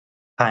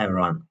Hi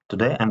everyone,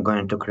 today I'm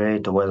going to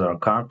create a weather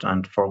card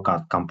and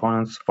forecast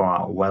components for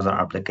our weather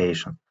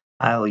application.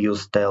 I'll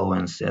use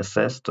Tailwind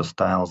CSS to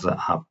style the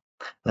app.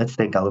 Let's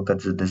take a look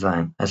at the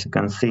design. As you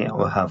can see,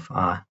 we have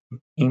a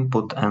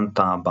input and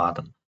a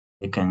button.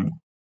 We can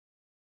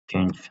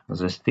change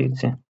the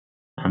city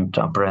and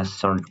press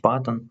search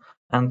button,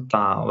 and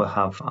we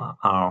have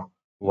our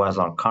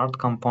weather card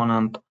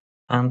component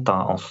and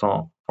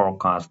also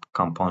forecast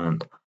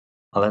component.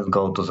 Let's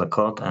go to the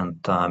code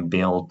and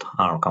build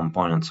our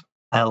components.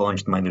 I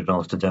launched my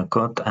Visual Studio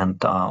Code and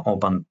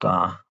opened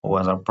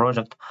Weather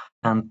project.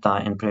 And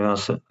in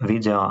previous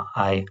video,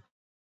 I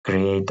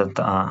created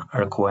a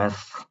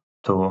request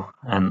to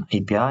an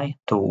API,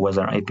 to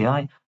Weather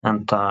API,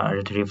 and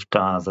retrieved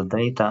the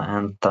data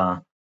and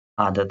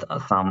added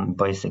some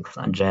basics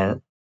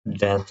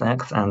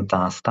JSX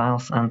and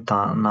styles. And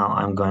now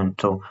I'm going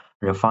to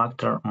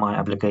refactor my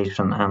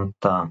application and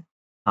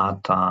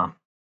add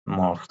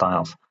more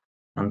styles.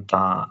 And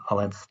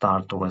let's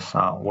start with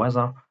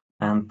weather.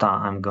 And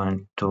I'm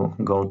going to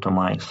go to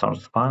my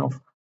source files,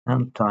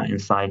 and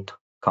inside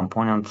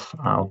components,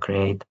 I'll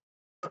create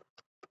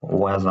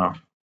weather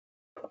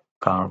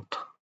card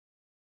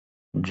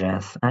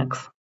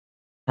JSX,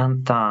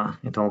 and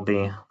it will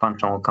be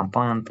functional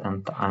component,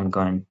 and I'm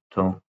going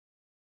to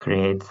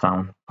create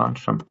some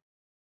function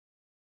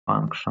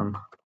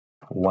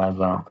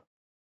weather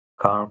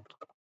card,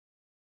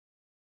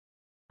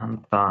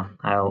 and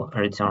I'll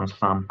return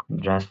some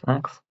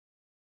JSX.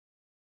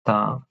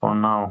 For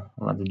now,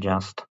 let's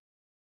just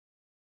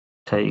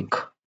take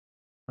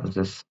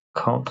this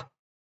code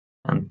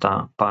and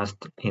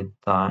paste it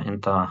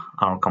into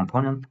our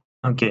component.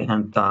 Okay,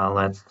 and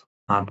let's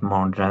add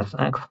more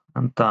JSX,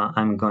 and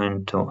I'm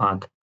going to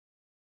add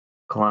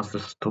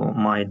classes to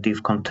my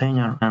div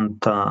container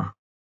and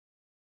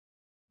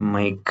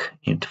make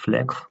it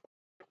flex.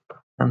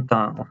 And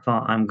also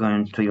I'm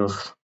going to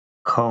use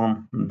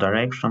column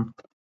direction.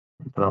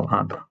 It will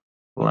add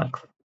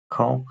flex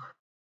col,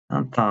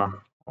 and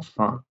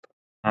also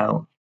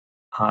I'll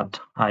add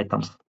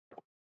items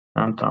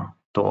center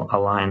to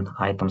align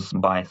items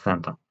by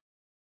center.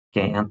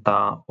 Okay, and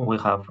we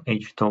have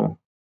H2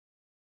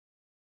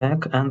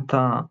 tag, and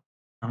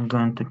I'm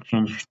going to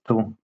change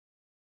to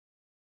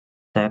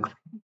text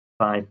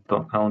size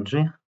to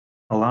LG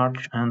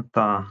large, and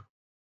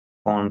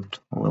font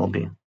will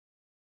be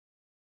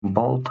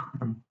bold.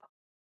 And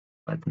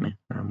let me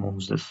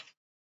remove this.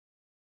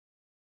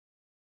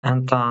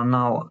 And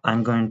now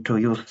I'm going to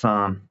use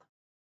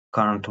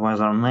current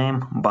weather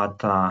name,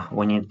 but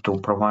we need to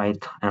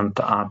provide and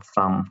add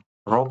some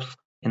props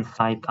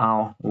inside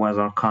our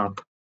weather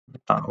card.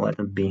 Let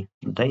it be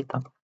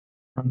data,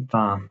 and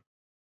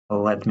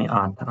let me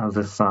add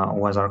this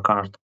weather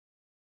card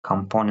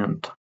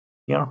component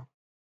here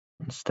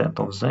instead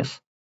of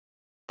this.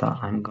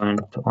 I'm going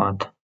to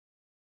add,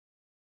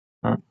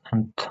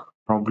 and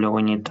probably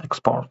we need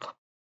export,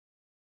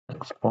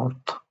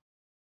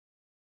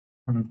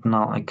 and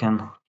now I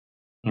can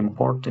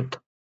import it,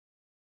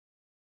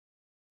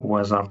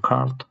 weather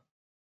card,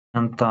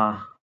 and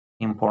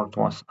import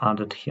was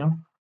added here,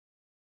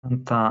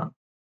 and I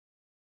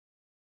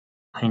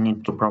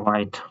need to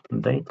provide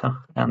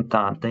data, and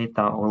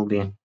data will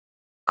be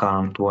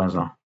current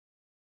weather.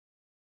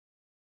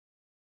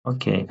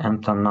 Okay,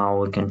 and now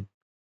we can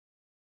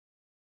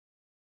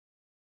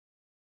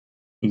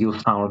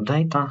use our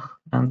data,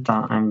 and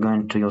I'm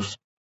going to use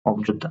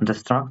object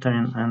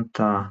destructoring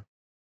and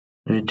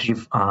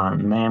retrieve a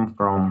name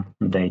from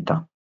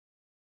data.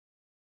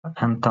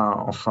 And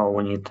also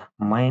we need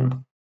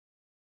main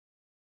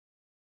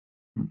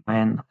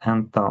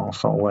and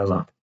also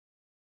weather.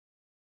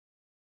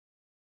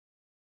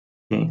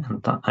 Okay,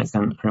 and I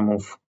can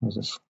remove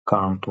this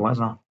current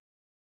weather.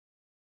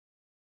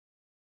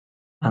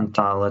 And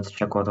let's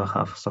check what we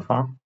have so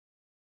far.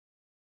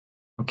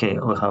 Okay,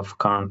 we have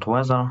current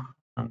weather,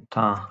 and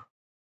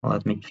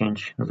let me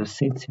change the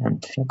city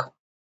and check.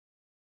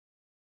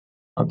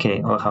 Okay,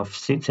 we have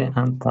city,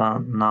 and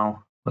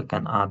now we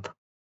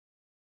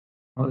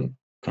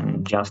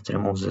can just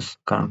remove this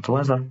current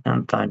weather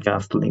and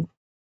just leave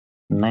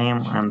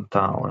name, and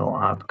we'll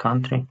add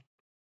country.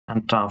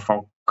 And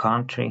for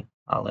country,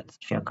 let's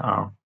check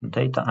our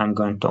data. I'm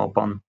going to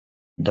open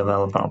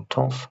developer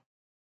tools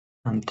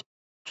and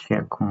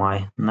check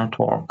my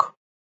network.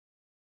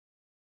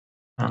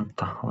 And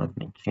let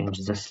me change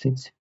the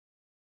city.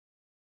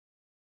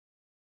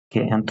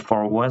 Okay, and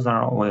for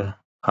weather, we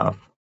have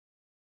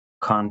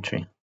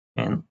country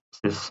in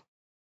this.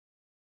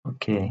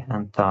 Okay,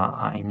 and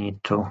I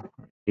need to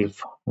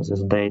retrieve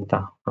this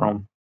data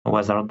from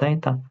weather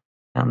data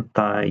and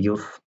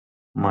use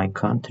my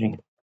country.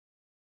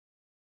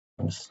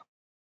 This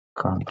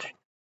country.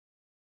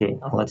 Okay,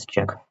 let's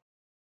check.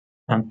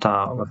 And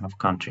we have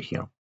country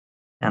here.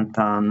 And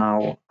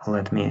now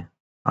let me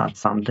add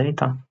some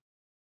data.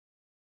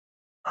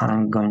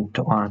 I'm going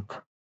to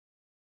add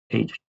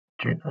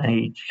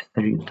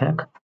H3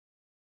 tag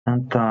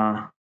and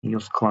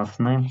use class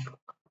name.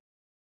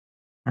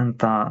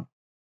 And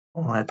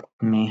let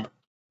me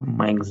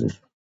make this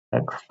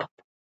text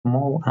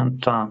small,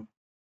 and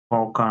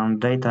for current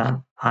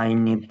data, I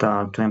need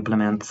to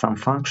implement some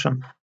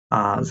function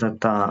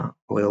that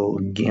will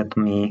get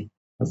me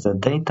the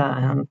data,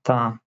 and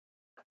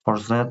for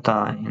that,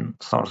 in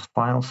source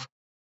files,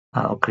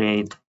 I'll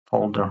create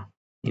folder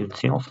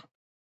utils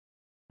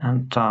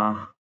and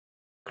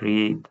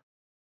create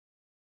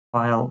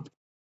file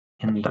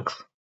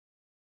index.js,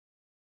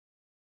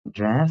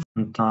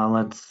 and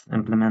let's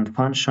implement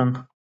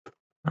function.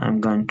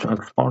 I'm going to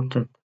export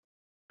it,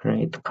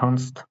 create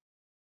const,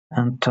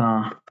 and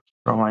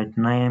provide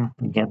name,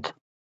 get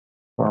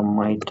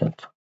formatted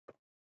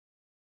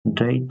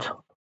date,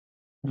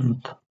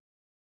 and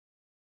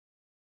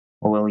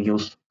we'll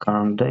use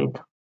current date,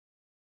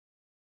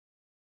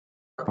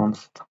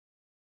 const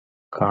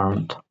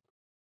current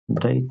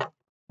date,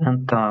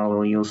 and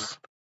we'll use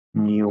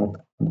new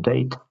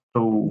date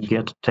to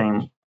get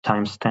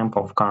timestamp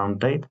of current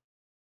date,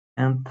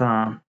 and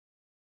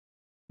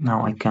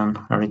now I can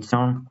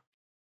return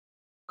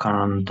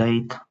current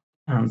date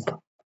and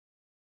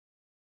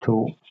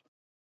to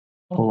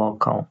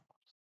local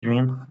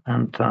string,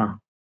 and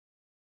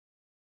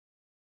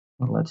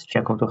let's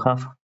check what we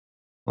have.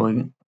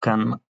 We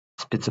can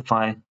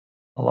specify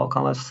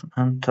localness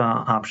and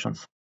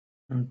options,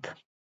 and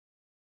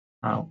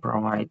I'll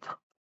provide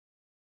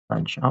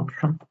such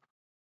option,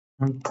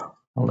 and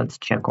let's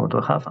check what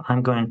we have.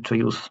 I'm going to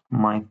use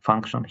my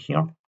function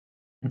here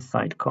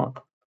inside code,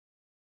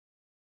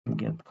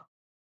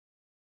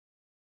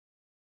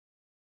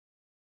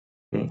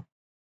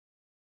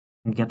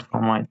 get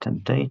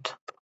formatted date,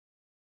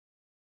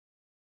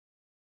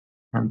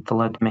 and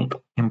let me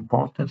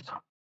import it,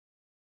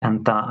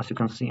 and as you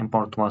can see,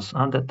 import was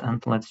added,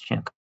 and let's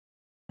check,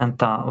 and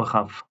we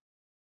have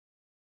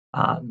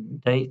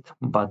date,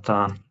 but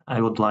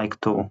I would like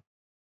to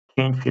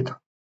change it,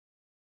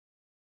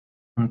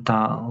 and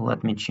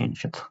let me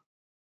change it,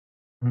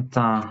 and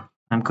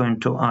I'm going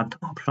to add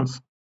options,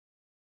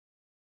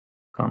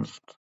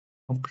 const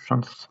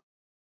options,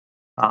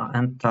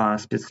 and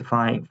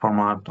specify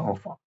format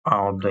of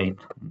our date.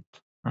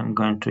 I'm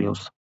going to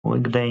use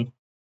weekday,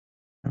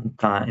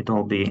 and it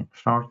will be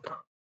short,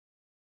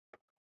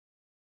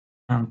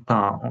 and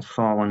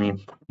also we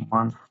need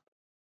month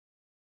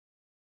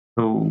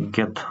to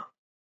get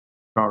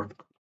short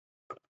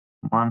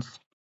month,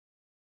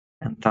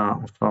 and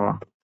also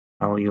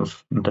I'll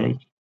use day,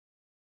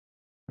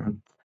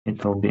 and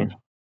it will be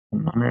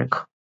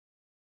numeric,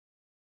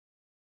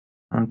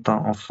 and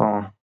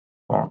also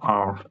for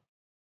hour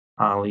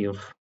I'll use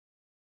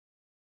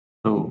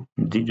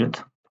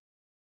 2-digit,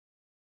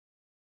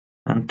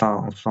 and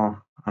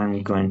also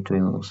I'm going to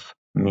use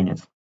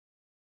minutes,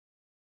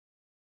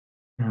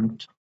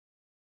 and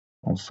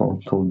also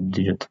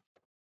 2-digit,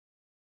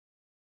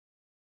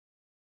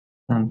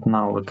 and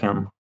now we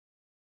can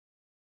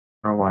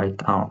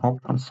provide our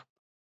options.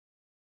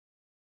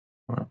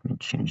 Let me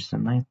change the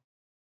name.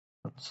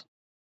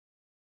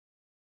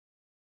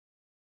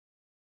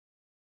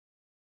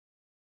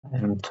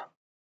 And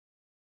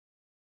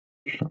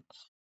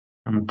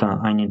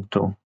I need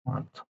to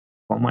add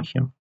comma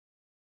here,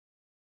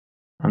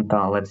 and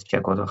let's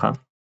check what we have.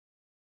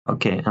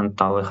 Okay, and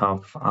we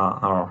have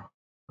our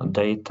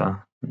date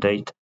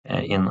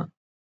in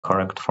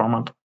correct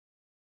format,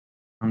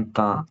 and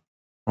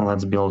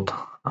let's build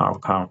our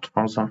card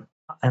further,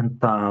 and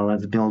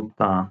let's build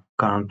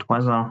current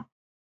weather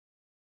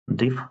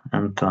div,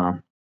 and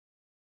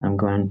I'm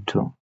going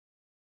to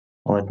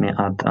let me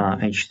add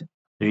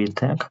h3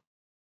 tag,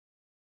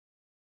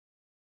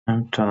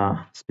 and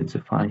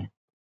specify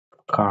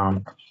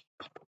current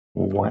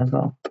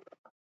weather,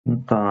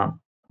 and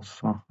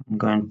also I'm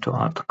going to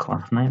add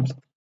class name,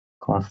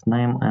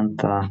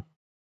 and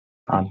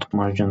add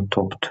margin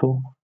top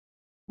 2,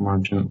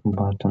 margin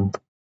bottom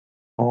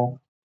 4,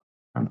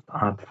 and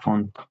add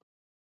font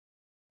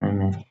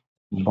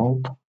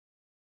bold.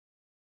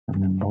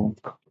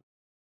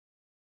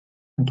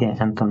 Okay,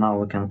 and now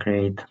we can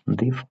create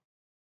div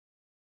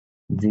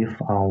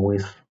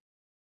with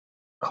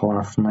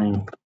class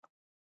name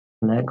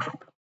flex,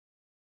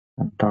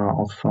 and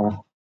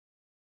also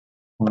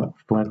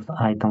flex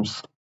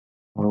items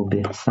will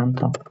be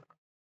center,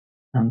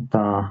 and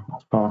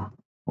also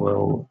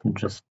we'll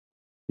just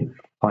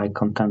specify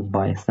content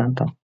by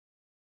center,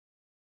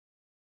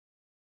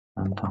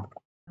 and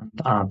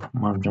add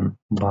margin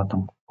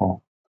bottom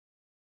 4.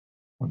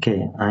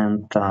 Okay,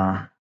 and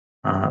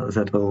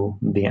that will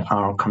be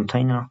our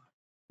container,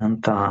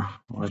 and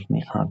let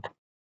me add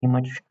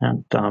image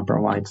and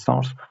provide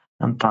source,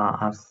 and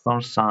as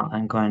source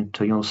I'm going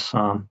to use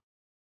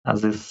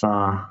this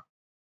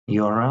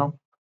URL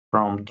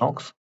from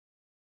docs,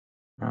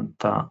 and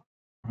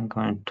I'm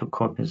going to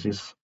copy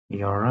this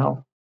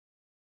URL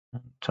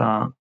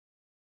and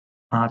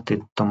add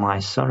it to my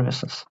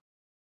services,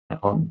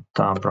 and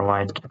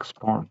provide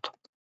export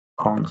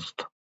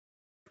const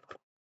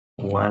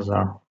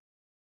weather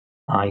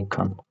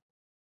icon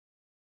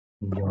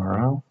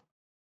URL,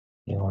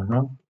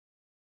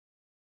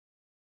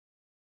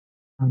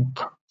 and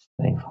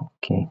save.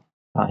 Okay,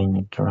 I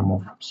need to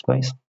remove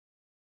space,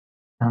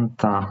 and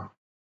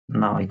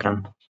now I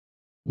can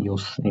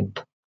use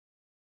it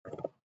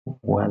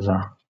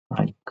weather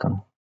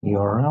icon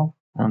URL,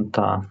 and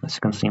as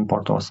you can see,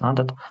 import was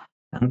added.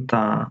 And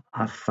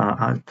as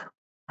alt,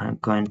 I'm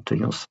going to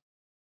use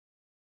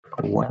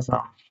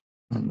weather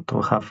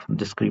to have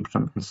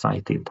description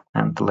inside it.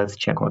 And let's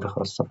check what it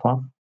has so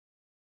far.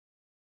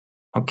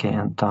 Okay,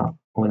 and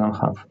we don't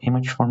have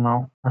image for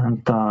now,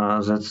 and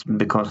that's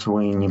because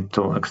we need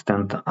to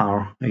extend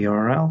our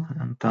URL.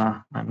 And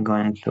I'm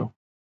going to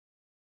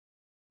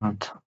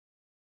add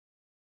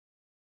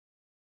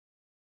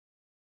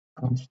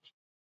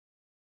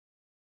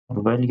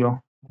value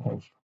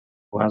of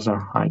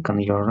weather icon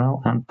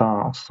URL, and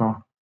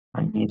also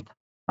I need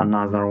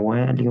another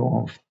value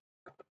of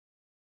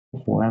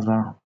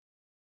weather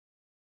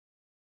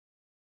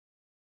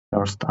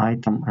first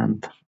item,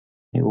 and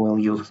you will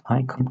use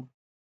icon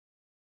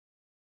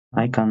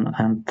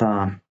and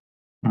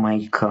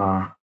make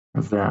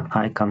the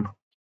icon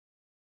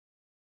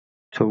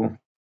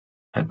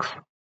 2x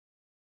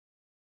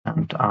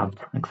and add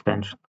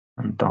extension.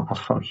 And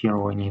also here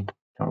we need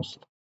first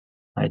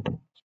item.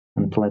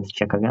 And let's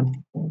check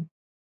again.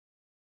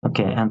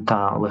 Okay, and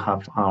we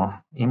have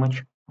our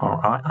image or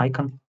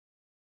icon.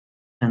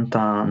 And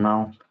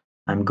now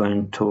I'm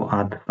going to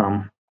add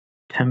some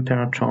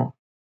temperature.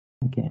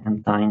 Okay,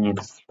 and I need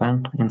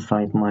span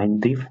inside my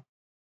div.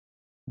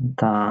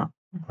 And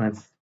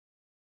let's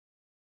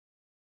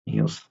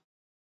use.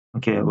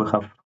 Okay, we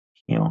have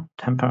here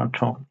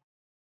temperature.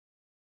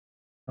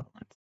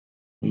 Let's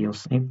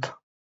use it.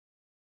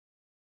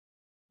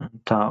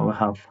 And we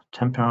have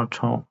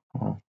temperature.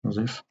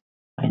 This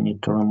I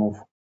need to remove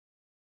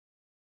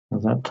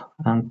that.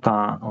 And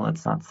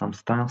let's add some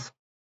styles.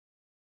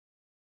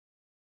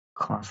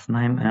 Class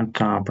name, and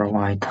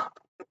provide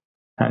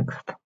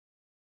text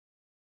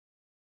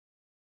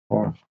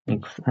for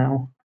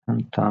XL,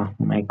 and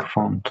make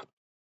font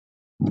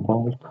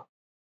bold.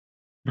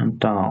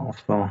 And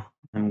also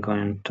I'm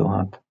going to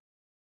add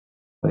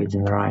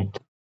fading right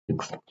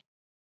 6.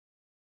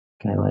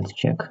 Okay, let's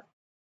check.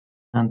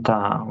 And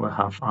we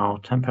have our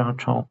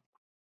temperature.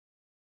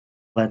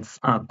 Let's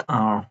add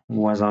our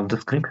weather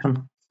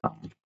description,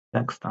 some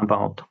text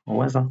about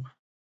weather.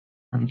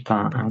 And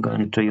I'm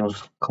going to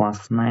use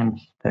class name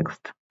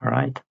text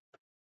right.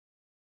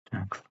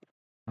 Text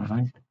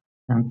right.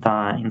 And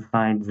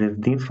inside this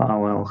div I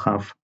will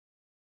have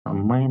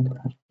some main.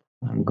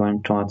 I'm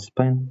going to add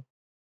span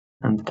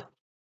and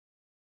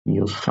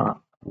use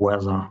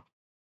weather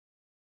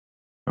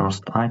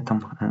first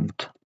item, and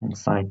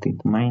inside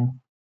it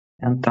main.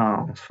 And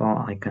also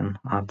I can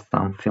add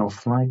some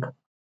feels like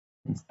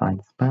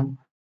inside span,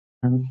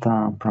 and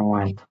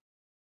provide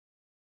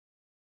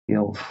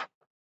feels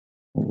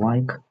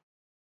like,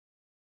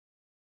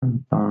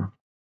 and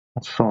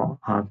also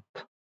add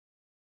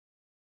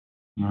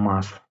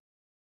mass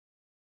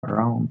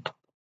round.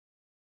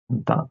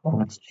 And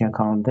let's check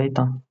our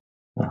data.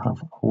 We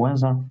have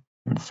weather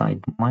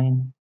inside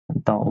main,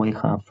 and we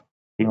have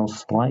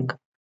feels like,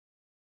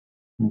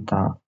 and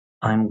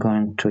I'm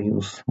going to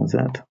use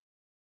that.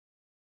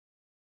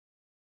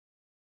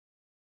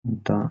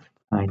 And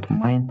inside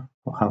main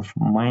we have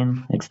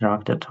main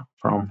extracted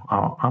from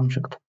our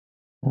object,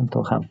 and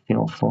we have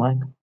feels like.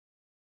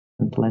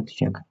 And let's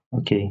check.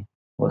 Okay,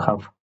 we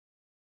have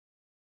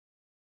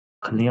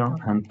clear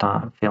and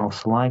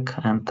feels like,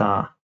 and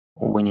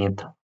we need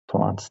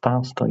to add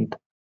styles to it.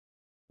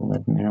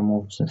 Let me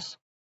remove this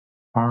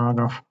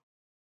paragraph.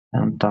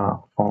 And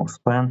for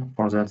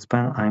that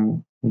span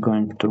I'm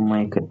going to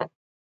make it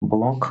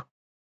block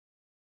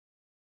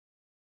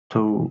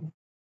to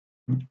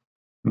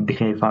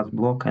behave as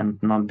block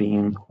and not be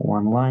in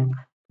one line,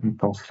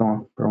 and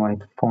also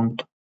provide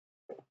font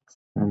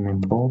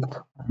and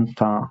bold. And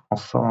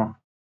also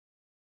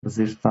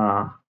this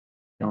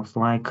feels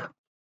like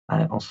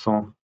I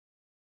also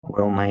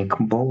will make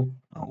bold,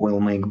 will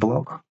make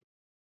block,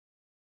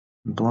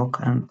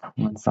 and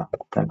let's add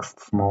text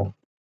small.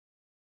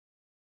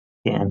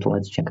 Okay, and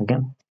let's check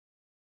again.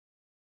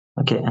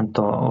 Okay, and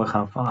we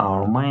have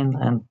our main,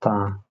 and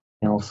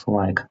feels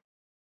like.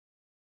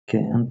 Okay,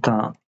 and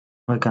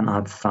we can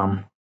add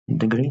some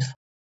degrees,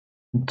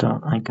 and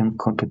I can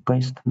copy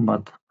paste,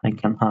 but I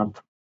can add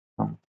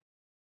some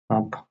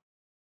sub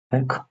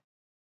tag,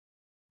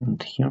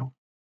 and here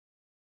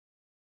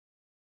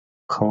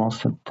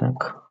close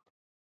tag,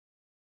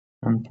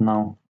 and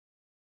now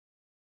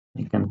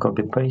I can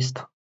copy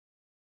paste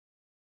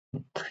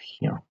it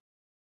here.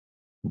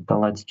 So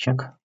let's check.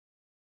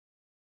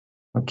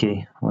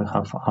 Okay, we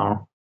have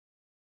our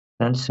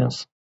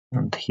Celsius,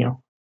 and here,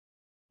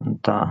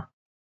 and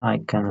I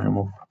can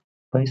remove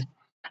paste.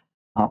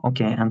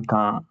 Okay, and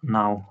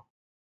now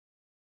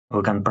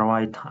we can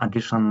provide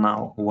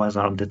additional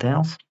weather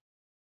details,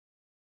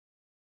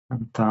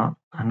 and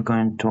I'm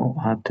going to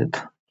add it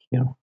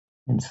here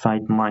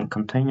inside my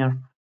container,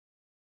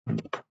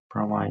 and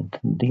provide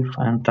div,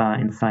 and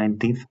inside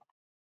div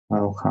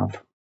I'll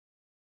have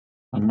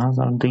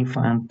another div,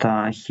 and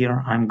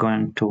here I'm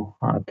going to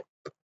add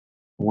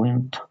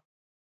wind,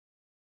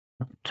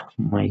 and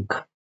make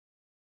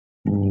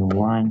new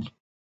line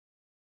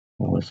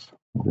with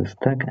this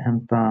tag,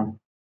 and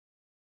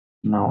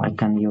Now I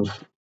can use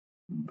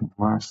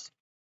mass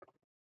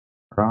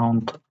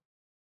round,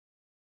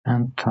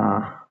 and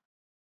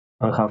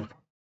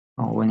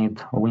we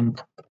need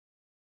wind,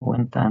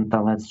 and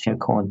let's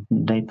check what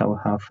data we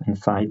have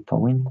inside the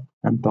wind,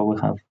 and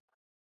we have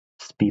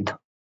speed,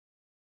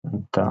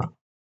 and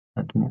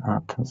let me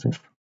add this.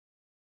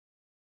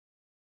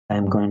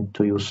 I'm going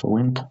to use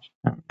wind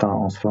and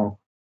also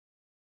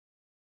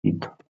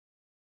speed.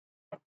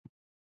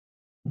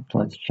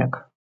 Let's check,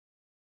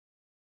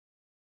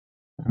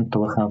 and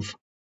we have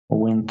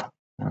wind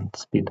and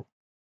speed.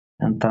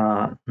 And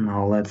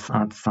now let's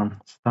add some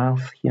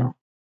styles here.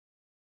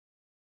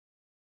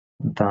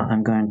 And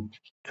I'm going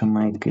to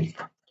make it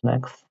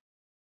flex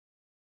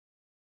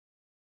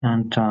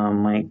and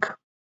make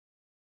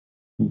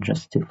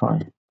justify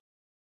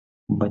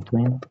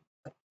between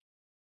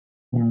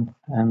and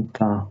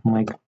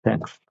make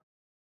text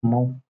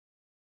small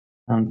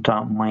and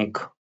make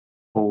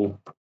full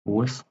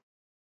width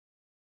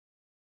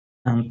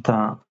and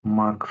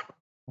mark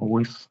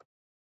width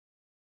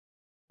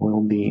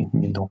will be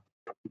middle.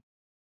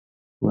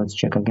 Let's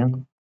check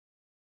again.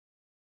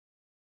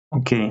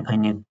 Okay, I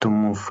need to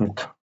move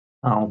it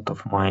out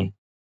of my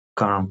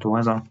current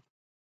weather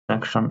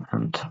section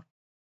and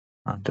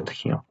add it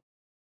here.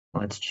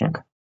 Let's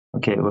check.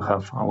 Okay, we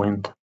have a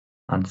wind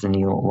at the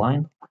new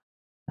line,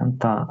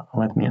 and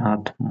let me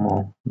add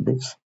more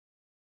divs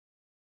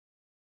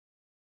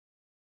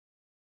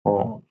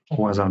for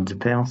weather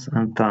details,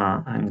 and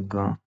I'm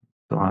going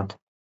to add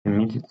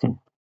humidity,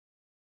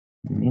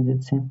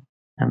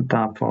 and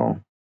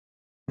for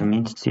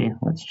humidity,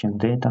 let's check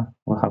data.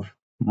 We have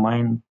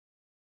main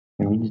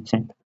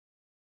humidity,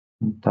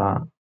 and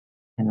I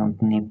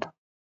don't need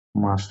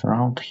mass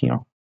round here.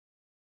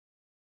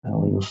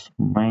 I'll use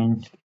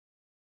main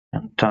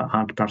and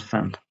add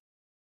percent,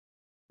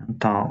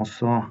 and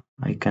also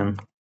I can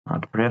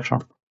add pressure,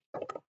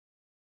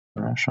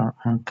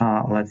 and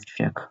let's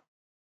check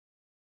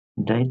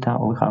data.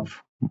 We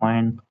have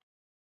main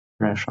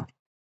pressure.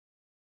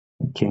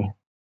 Okay,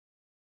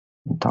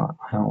 and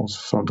I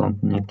also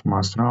don't need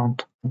mass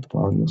round, but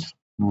I'll use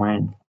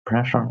main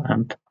pressure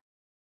and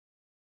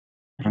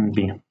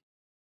MB.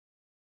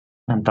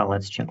 And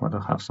let's check what we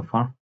have so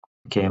far.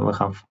 Okay, we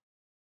have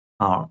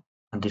our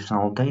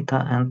additional data,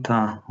 and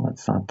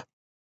let's add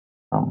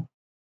some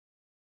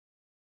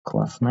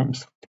class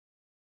names,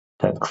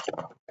 text,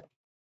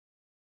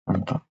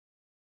 and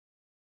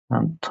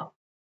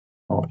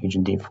for each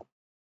div.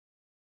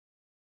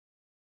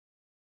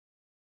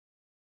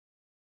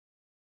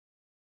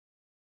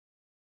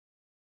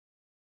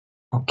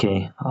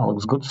 Okay,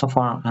 looks good so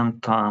far,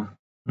 and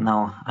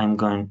now I'm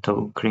going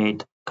to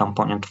create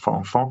component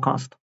for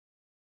forecast,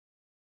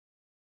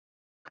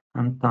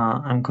 and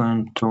I'm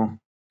going to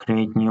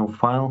create new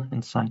file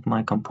inside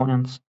my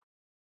components,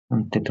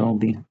 and it will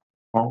be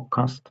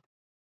forecast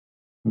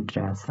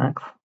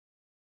JSX,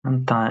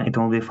 and it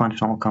will be a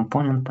functional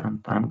component,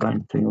 and I'm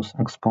going to use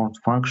export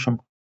function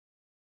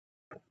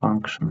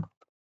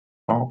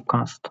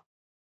forecast,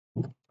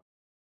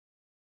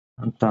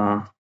 and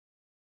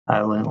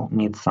I will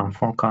need some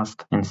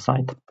forecast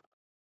inside,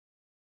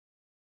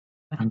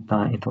 and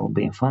it will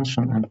be a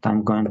function, and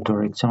I'm going to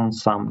return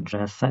some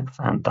JSX,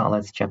 and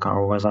let's check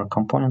our weather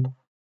component,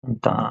 and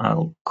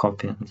I'll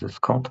copy this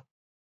code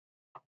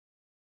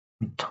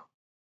and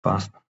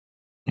paste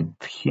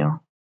it here,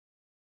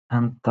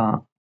 and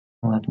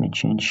let me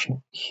change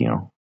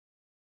here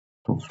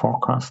to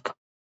forecast,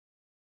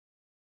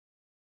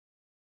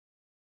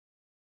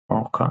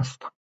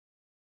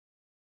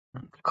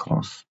 and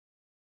close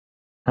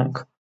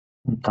tag,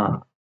 and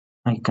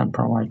I can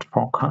provide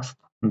forecast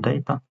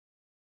data,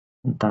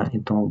 and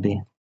it will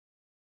be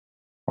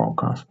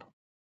forecast.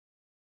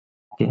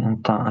 Okay,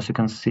 and as you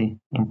can see,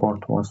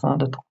 import was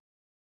added,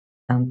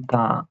 and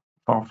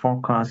for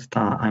forecast,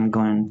 I'm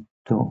going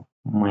to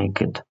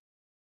make it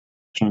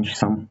change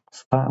some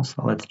styles.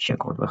 Let's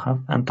check what we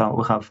have, and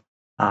we have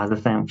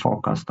the same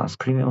forecast as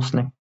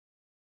previously,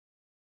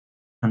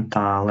 and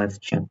let's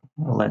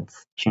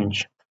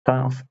change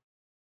styles.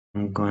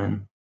 I'm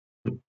going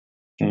to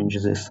change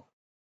this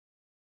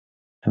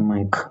to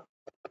make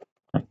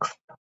text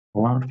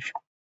large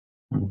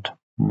and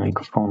make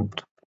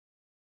font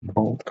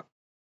bold,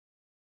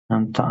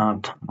 and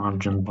add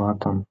margin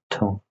button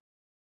too,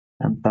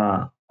 and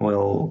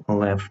we'll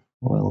leave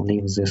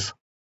this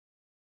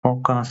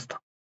forecast,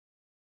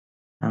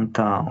 and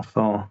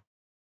also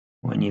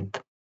we need,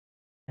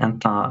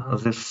 and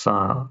this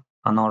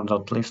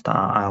unordered list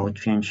I'll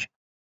change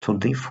to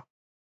div,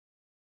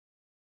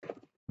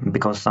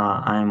 because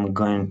I'm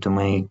going to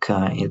make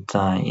it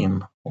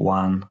in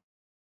one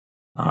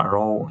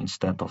row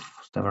instead of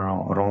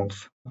several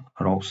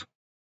rows,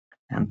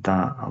 and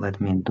let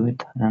me do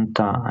it, and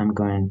I'm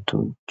going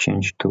to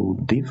change to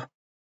div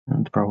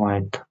and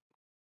provide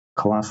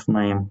class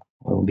name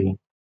will be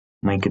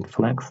make it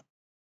flex,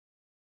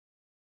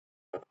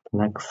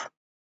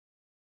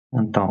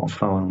 and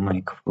also I'll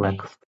make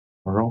flex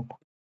row,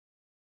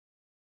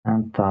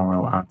 and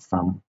we'll add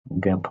some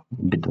gap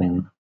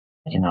between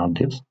in our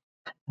divs,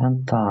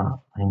 and I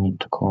need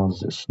to close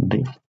this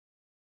div,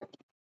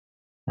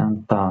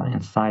 and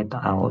inside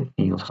I'll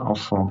use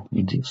also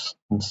divs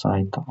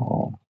inside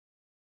or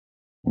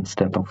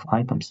instead of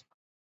items.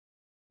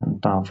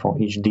 And for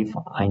each div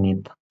I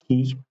need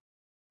key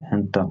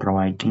and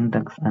provide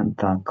index and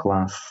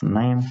class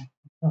name.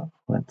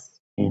 Let's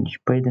change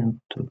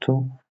padding to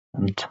 2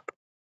 and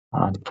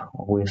add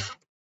width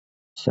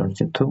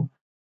 32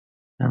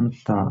 and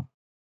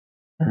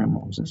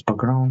remove this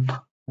background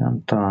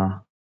and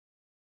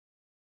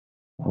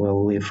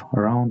we'll leave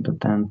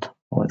rounded and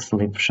let's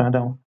leave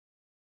shadow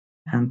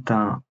and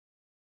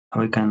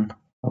we can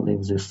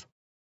leave this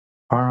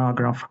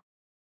paragraph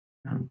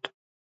and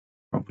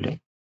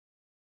probably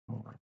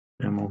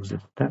remove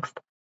this text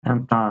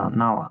and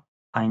now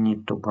I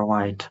need to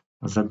provide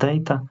the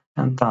data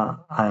and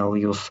I'll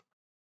use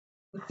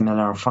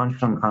similar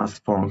function as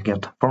for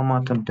get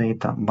formatted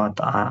data, but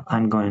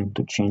I'm going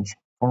to change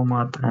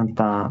format and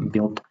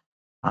build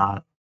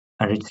a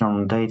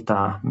return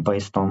data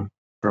based on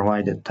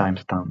provided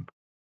timestamp.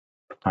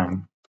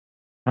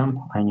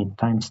 I need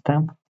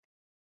timestamp,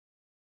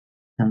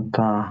 and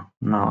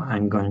now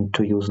I'm going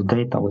to use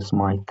data with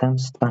my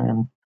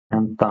timestamp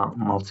and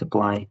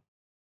multiply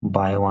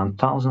by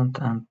 1000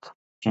 and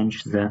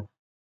change the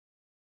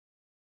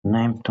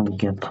name to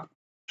get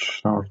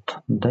short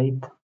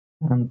date,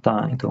 and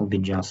it will be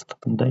just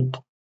date.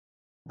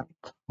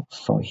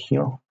 So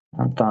here,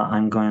 and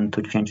I'm going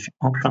to change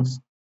options.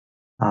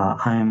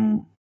 I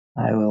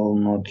will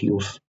not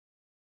use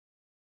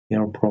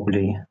here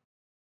probably.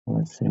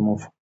 Let's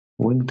remove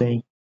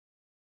weekday.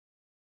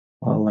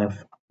 I'll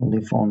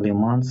leave only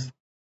months,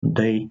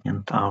 day,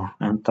 and hour,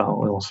 and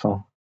we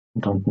also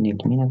don't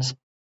need minutes.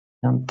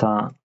 And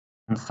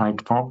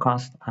inside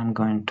forecast, I'm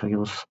going to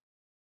use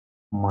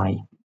my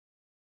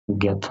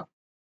get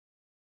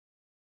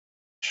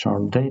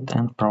short date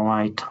and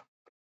provide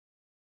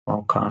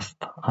forecast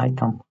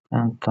item.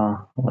 And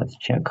let's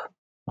check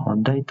our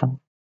data,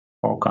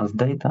 forecast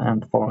data,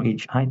 and for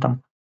each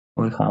item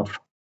we have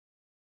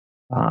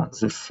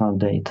this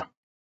date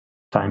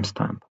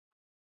timestamp.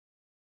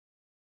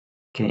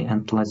 Okay,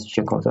 and let's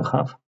check what I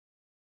have.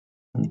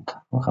 And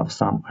we have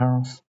some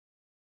errors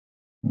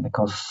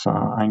because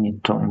I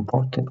need to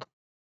import it.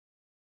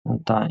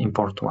 And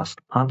import was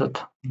added.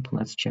 And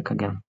let's check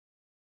again.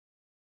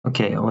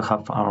 Okay, we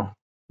have our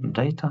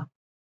data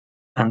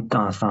and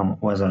some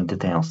weather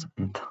details.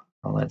 And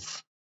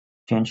let's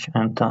change.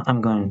 And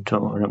I'm going to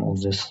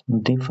remove this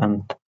div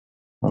and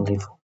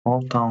leave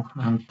portal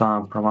and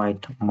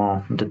provide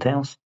more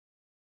details.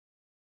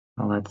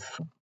 Let's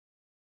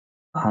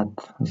add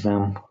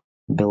them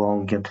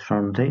below get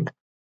short date.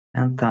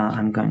 And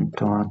I'm going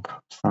to add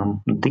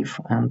some div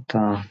and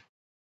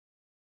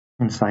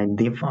inside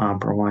div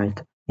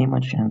provide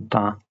image and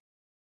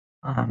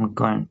I'm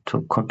going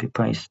to copy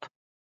paste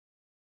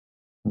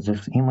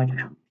this image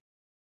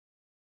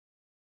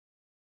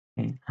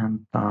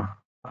and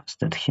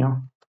paste it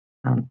here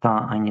and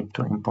I need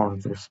to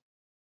import this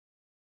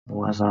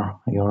weather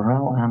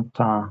URL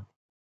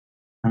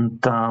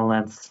and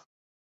let's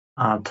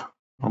add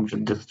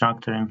object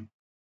destructuring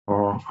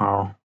for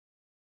our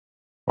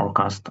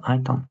forecast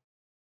item.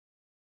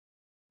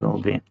 It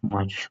will be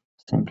much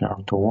simpler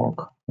to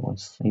work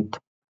with it.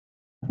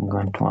 I'm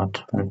going to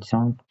add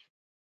return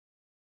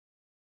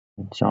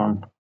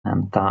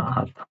and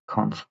add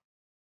const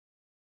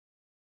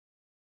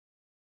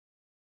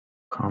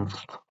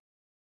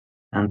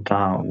and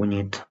we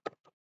need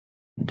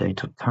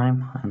date of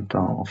time and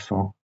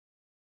also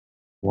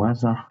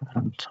weather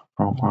and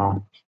from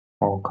our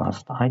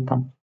forecast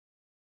item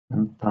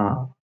and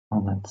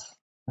let's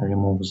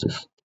remove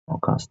this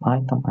forecast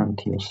item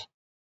and use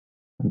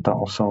and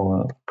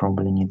also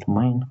probably need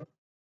main.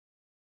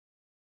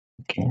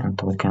 Okay,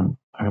 and we can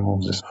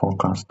remove this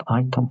forecast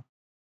item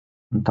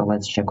and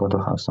let's check what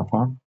we have so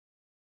far.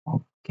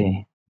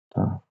 Okay,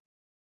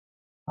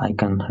 I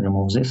can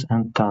remove this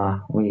and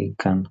we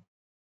can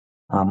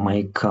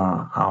make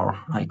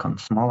our icon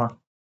smaller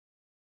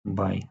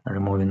by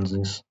removing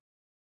this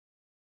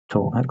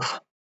 2x.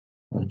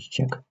 Let's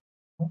check.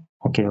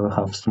 Okay, we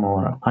have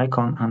smaller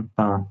icon and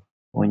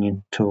we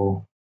need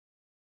to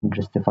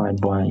justify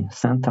it by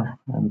center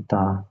and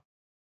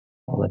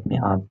let me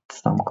add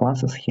some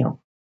classes here.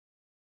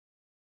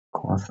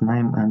 Class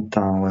name and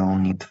we'll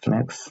need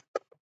flex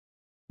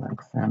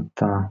and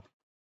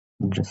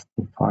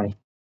justify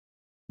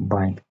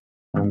by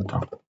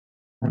center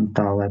and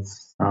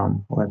let's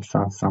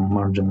add some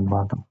margin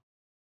button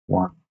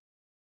 1.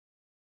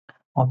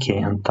 Okay,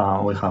 and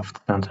we have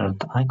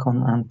centered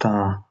icon and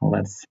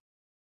let's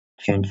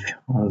change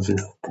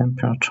this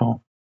temperature.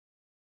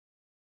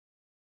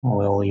 I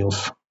will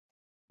use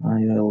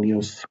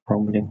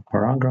probably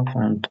paragraph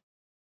and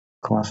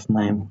class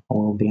name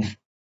will be,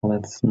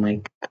 let's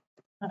make it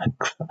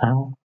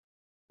XL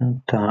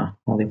and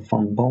leave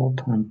font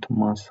bold and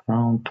mass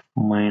round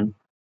main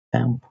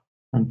temp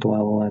and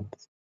well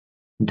let's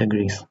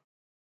degrees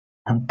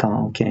and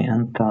okay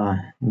and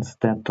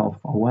instead of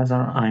weather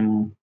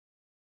I'm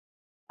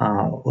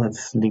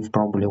let's leave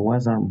probably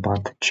weather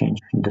but change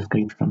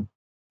description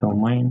to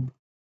main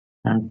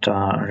and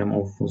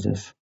remove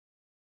this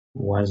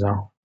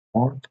weather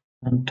word,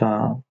 and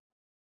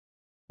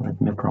let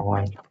me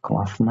provide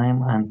class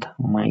name and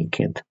make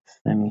it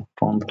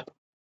semi-font,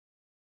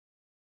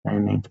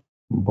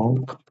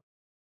 semi-bold,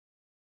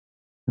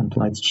 and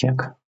let's check.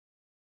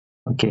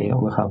 Okay,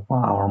 we have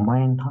our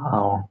main,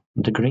 our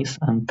degrees,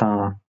 and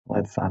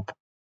let's add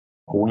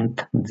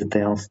wind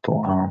details to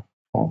our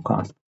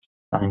forecast.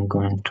 I'm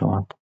going to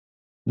add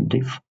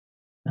div,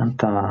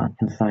 and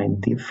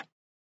inside div,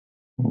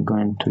 I'm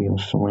going to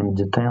use wind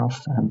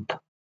details, and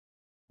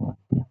let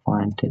me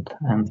find it,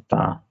 and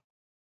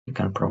you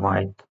can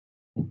provide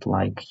it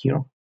like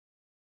here.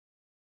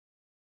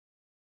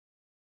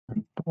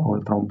 And we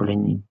probably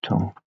need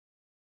to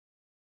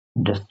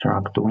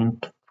distract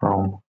wind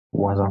from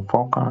weather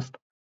forecast.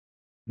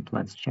 And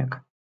let's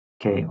check.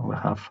 Okay, we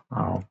have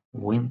our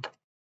wind.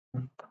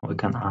 We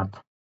can add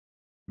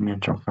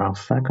meter per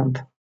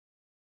second,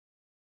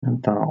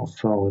 and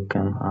also we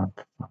can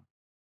add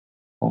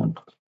font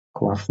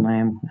class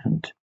name,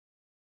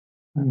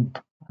 and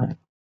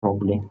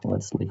probably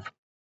let's leave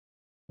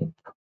it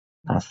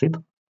as it.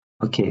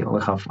 Okay,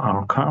 we have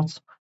our cards,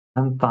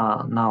 and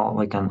now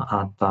we can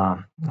add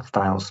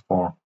styles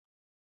for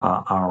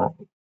our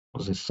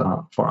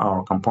for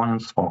our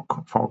components for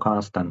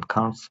forecast and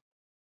cards.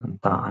 And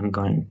I'm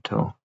going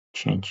to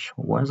change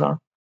weather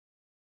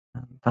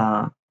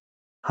and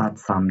add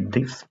some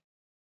divs,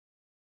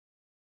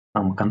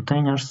 some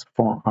containers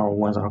for our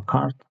weather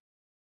card.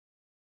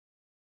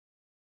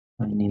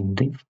 I need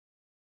div,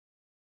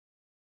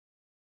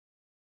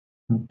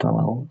 and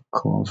I'll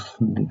close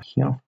div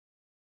here.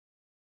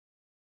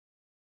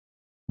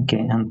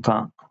 Okay, and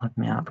let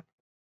me add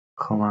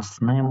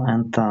class name,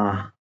 and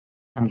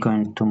I'm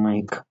going to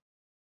make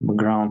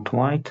background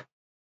white,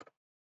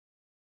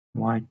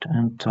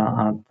 and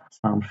add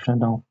some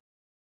shadow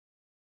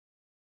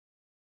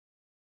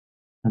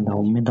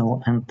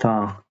middle, and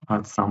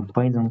add some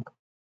padding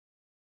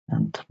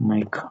and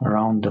make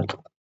rounded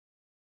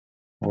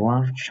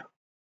large,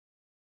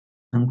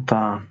 and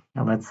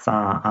let's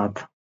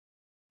add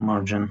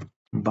margin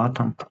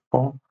bottom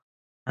 4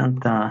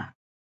 and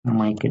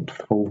make it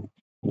full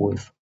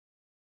width.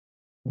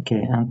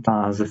 Okay, and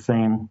the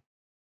same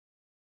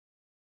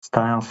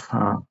styles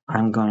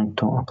I'm going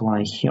to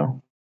apply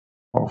here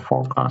for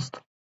forecast.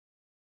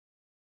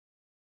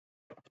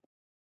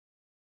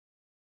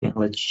 Okay,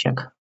 let's check.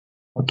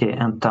 Okay,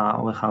 and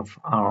we have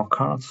our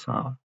cards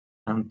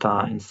and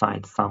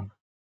inside some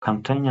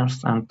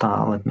containers, and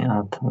let me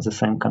add the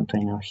same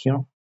container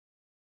here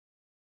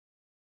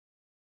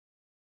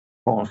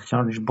for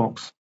search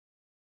box.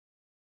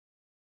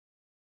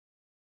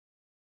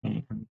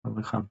 Okay, and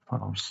we have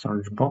our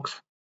search box.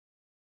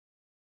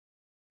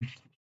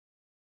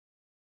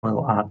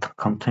 We'll add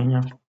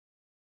container,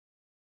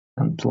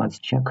 and let's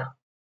check.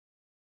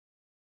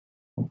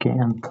 Okay,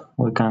 and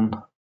we can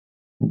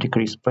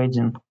decrease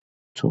padding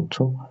to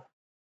 2.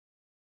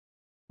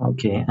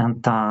 Okay,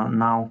 and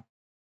now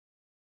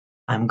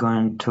I'm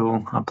going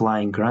to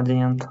apply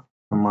gradient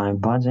to my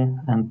body,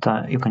 and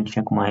you can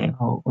check my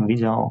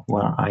video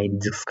where I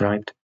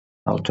described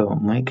how to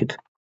make it.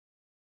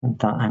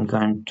 And I'm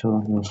going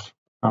to use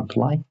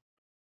apply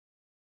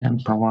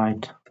and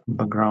provide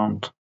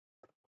background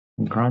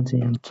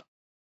gradient,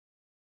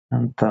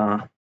 and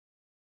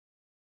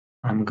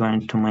I'm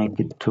going to make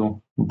it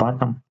to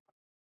bottom,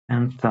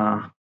 and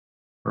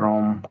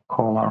from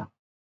color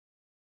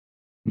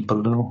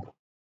blue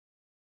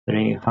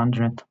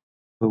 300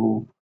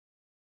 to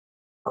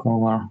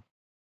color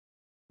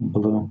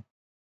blue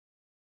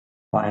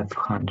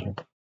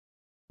 500,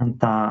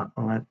 and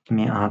let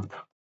me add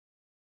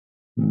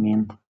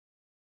min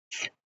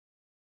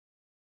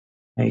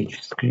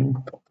H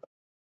screen,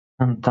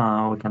 and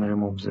we can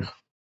remove this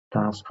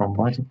tiles from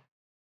body.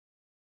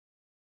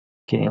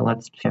 Okay,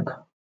 let's check,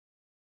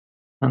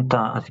 and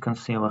as you can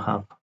see, we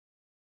have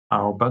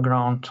our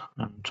background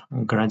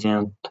and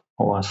gradient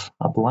was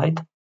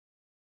applied,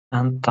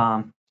 and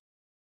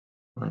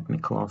let me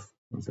close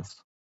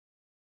this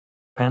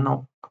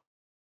panel,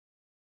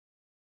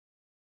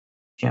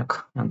 check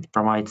and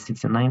provide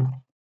city name.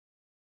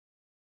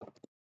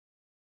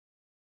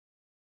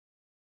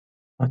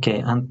 Okay,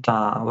 and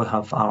we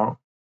have our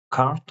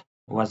card,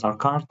 weather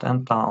card,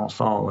 and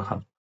also we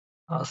have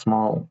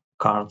small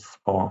cards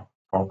for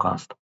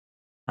forecast.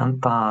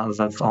 And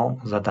that's all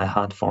that I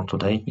had for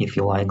today. If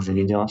you like the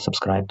video,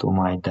 subscribe to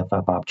my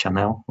DevWeb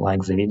channel,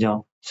 like the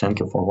video. Thank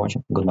you for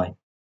watching. Goodbye.